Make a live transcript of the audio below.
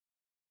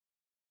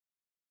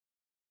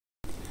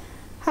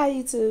Hi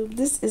YouTube,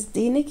 this is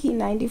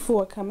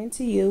DNikki94 coming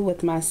to you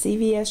with my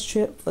CVS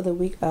trip for the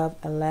week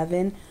of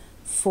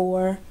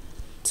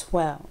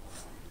 11/4/12.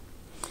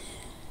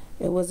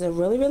 It was a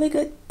really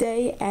good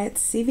day at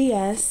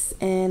CVS,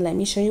 and let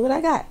me show you what I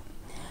got.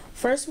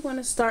 First, we're going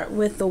to start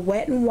with the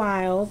Wet n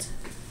Wild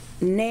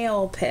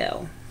nail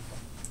pal.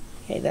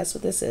 Okay, that's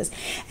what this is.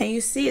 And you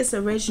see it's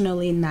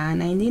originally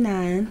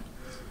 $9.99.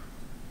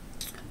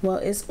 Well,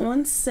 it's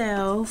on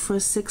sale for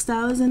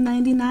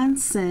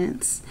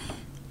 $6.99.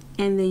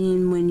 And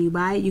then when you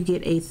buy it, you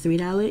get a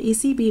 $3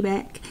 ECB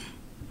back,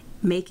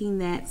 making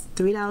that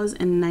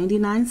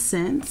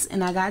 $3.99.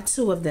 And I got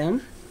two of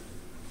them.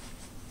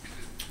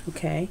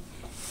 Okay.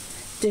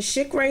 The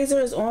Schick razor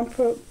is on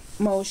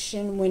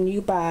promotion. When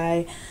you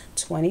buy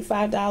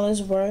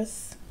 $25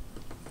 worth,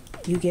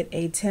 you get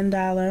a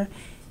 $10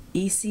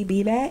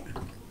 ECB back.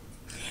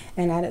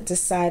 And I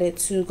decided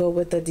to go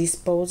with the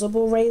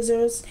disposable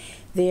razors.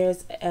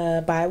 There's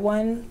a buy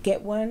one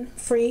get one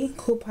free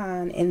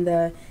coupon in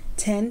the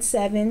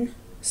 10/7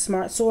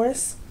 Smart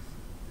Source.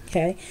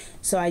 Okay,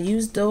 so I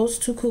used those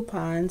two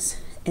coupons,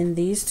 and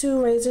these two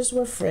razors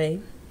were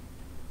free.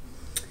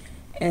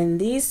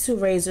 And these two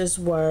razors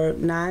were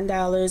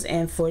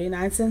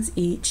 $9.49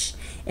 each,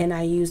 and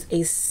I used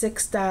a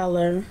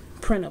 $6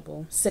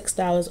 printable,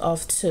 $6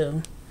 off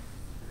two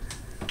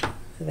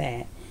for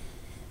that.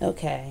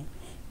 Okay.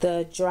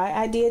 The Dry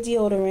Idea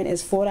deodorant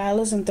is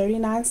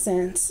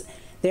 $4.39.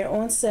 They're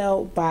on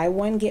sale, buy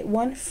one get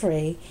one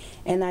free,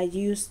 and I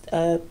used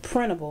a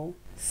printable,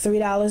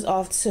 $3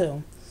 off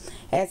two.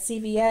 At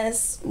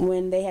CVS,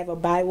 when they have a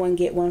buy one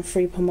get one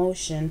free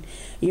promotion,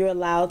 you're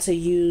allowed to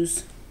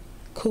use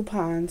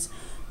coupons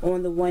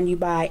on the one you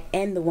buy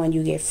and the one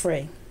you get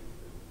free.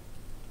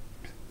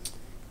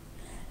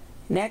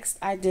 Next,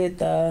 I did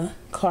the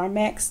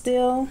CarMax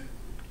deal.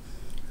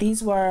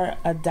 These were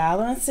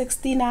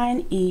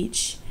 $1.69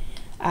 each.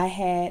 I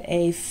had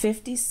a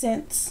 50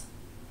 cents,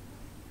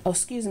 I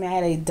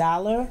had a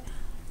 $1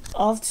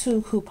 off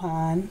two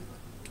coupon,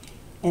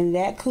 and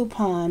that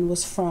coupon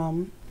was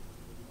from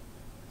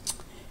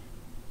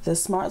the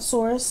Smart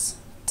Source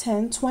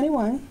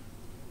 1021.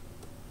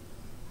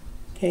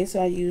 Okay,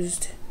 so I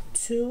used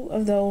two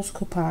of those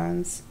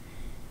coupons,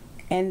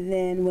 and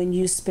then when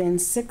you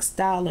spend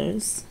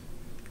 $6,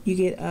 you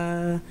get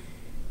a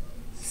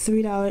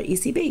 $3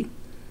 ECB.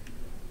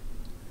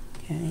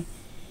 Okay.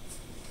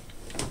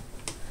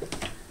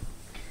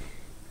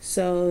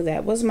 So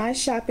that was my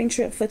shopping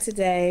trip for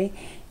today,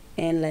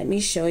 and let me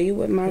show you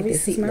what my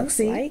receipt looks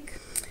like.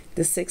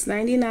 The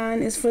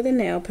 $6.99 is for the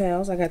nail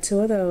pals. I got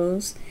two of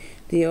those.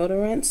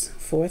 Deodorants,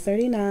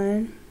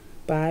 $4.39.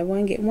 Buy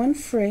one get one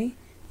free.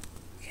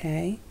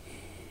 Okay.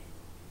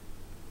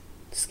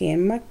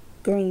 Scan my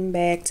green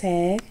bag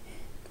tag.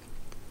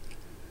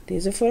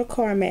 These are for the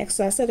CarMax.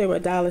 So I said they were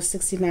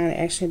 $1.69,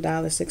 actually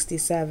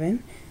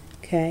 $1.67.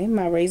 Okay.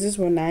 My razors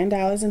were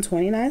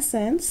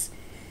 $9.29.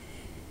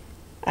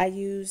 I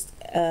used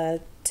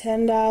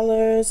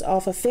 $10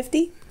 off of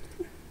 50.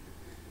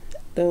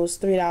 Those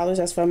 $3,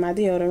 that's for my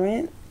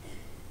deodorant.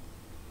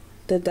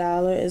 The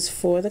 $1 is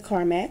for the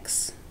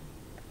CarMax.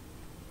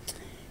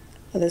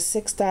 The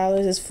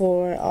 $6 is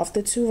for off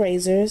the two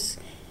razors.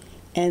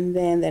 And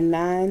then the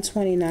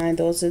 $9.29,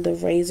 those are the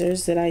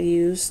razors that I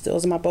used.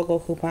 Those are my BOGO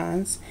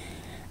coupons.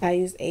 I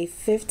used a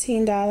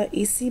 $15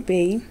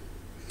 ECB.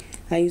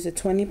 I used a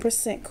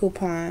 20%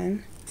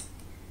 coupon.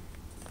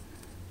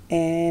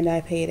 And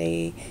I paid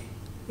a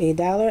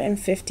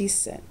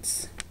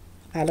 $1.50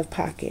 out of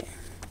pocket.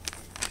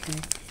 Okay.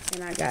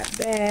 And I got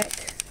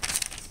back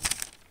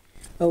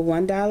a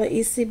 $1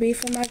 ECB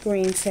for my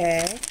green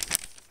tag.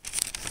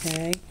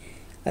 Okay.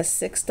 A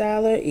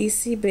 $6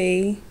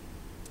 ECB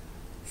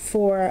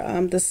for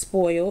the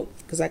spoiled,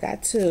 because I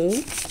got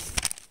two.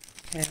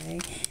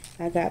 Okay.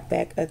 I got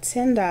back a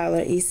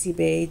 $10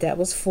 ECB. That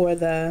was for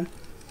the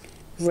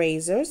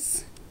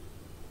razors.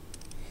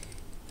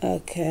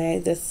 Okay,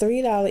 the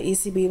 $3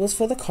 ECB was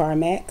for the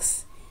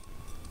CarMax.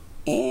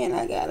 And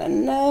I got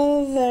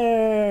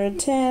another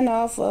 10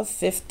 off of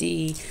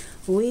 50.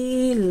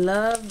 We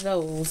love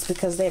those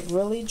because that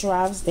really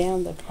drives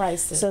down the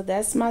prices. So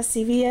that's my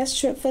CVS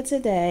trip for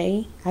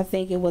today. I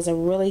think it was a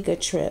really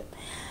good trip.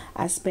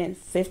 I spent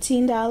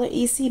 $15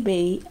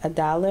 ECB,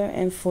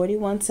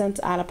 $1.41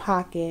 out of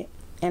pocket,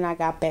 and I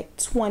got back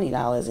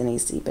 $20 in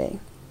ECB.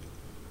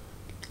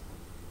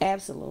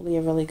 Absolutely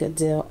a really good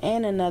deal,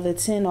 and another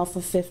 10 off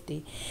of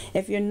 50.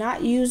 If you're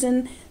not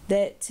using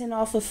that 10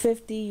 off of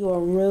 50, you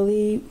are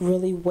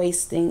really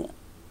wasting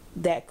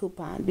that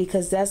coupon,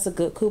 because that's a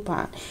good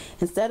coupon.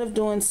 Instead of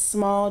doing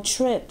small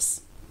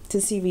trips to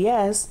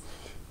CVS,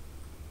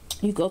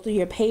 you go through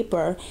your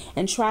paper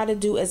and try to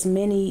do as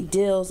many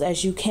deals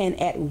as you can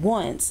at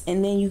once,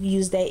 and then you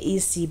use that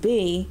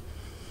ECB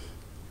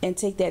and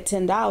take that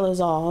 $10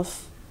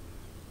 off,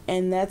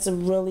 and that's a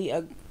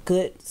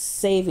good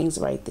savings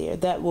right there.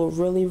 That will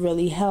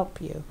really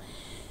help you.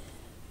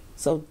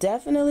 So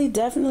definitely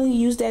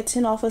use that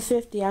 10 off of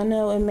 50. I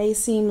know it may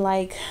seem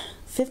like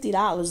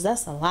 $50,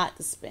 that's a lot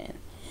to spend,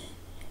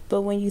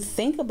 but when you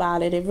think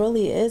about it, it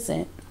really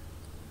isn't.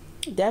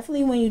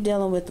 Definitely when you're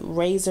dealing with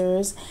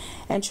razors,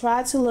 and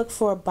try to look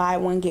for buy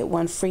one get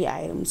one free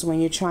items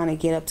when you're trying to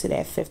get up to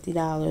that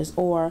 $50,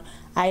 or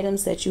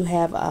items that you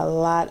have a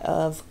lot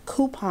of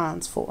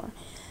coupons for.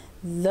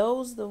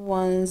 Those are the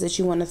ones that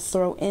you want to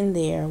throw in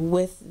there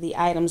with the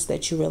items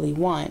that you really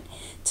want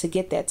to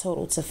get that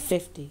total to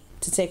 50,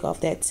 to take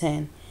off that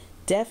 10.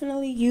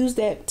 Definitely use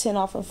that 10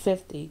 off of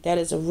 50. That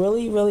is a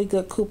really, really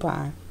good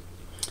coupon.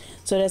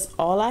 So that's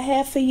all I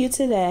have for you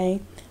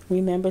today.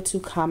 Remember to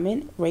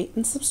comment, rate,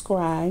 and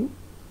subscribe.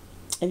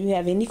 If you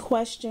have any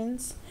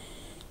questions,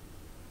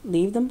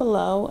 leave them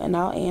below and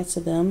I'll answer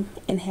them.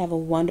 And have a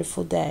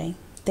wonderful day.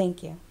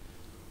 Thank you.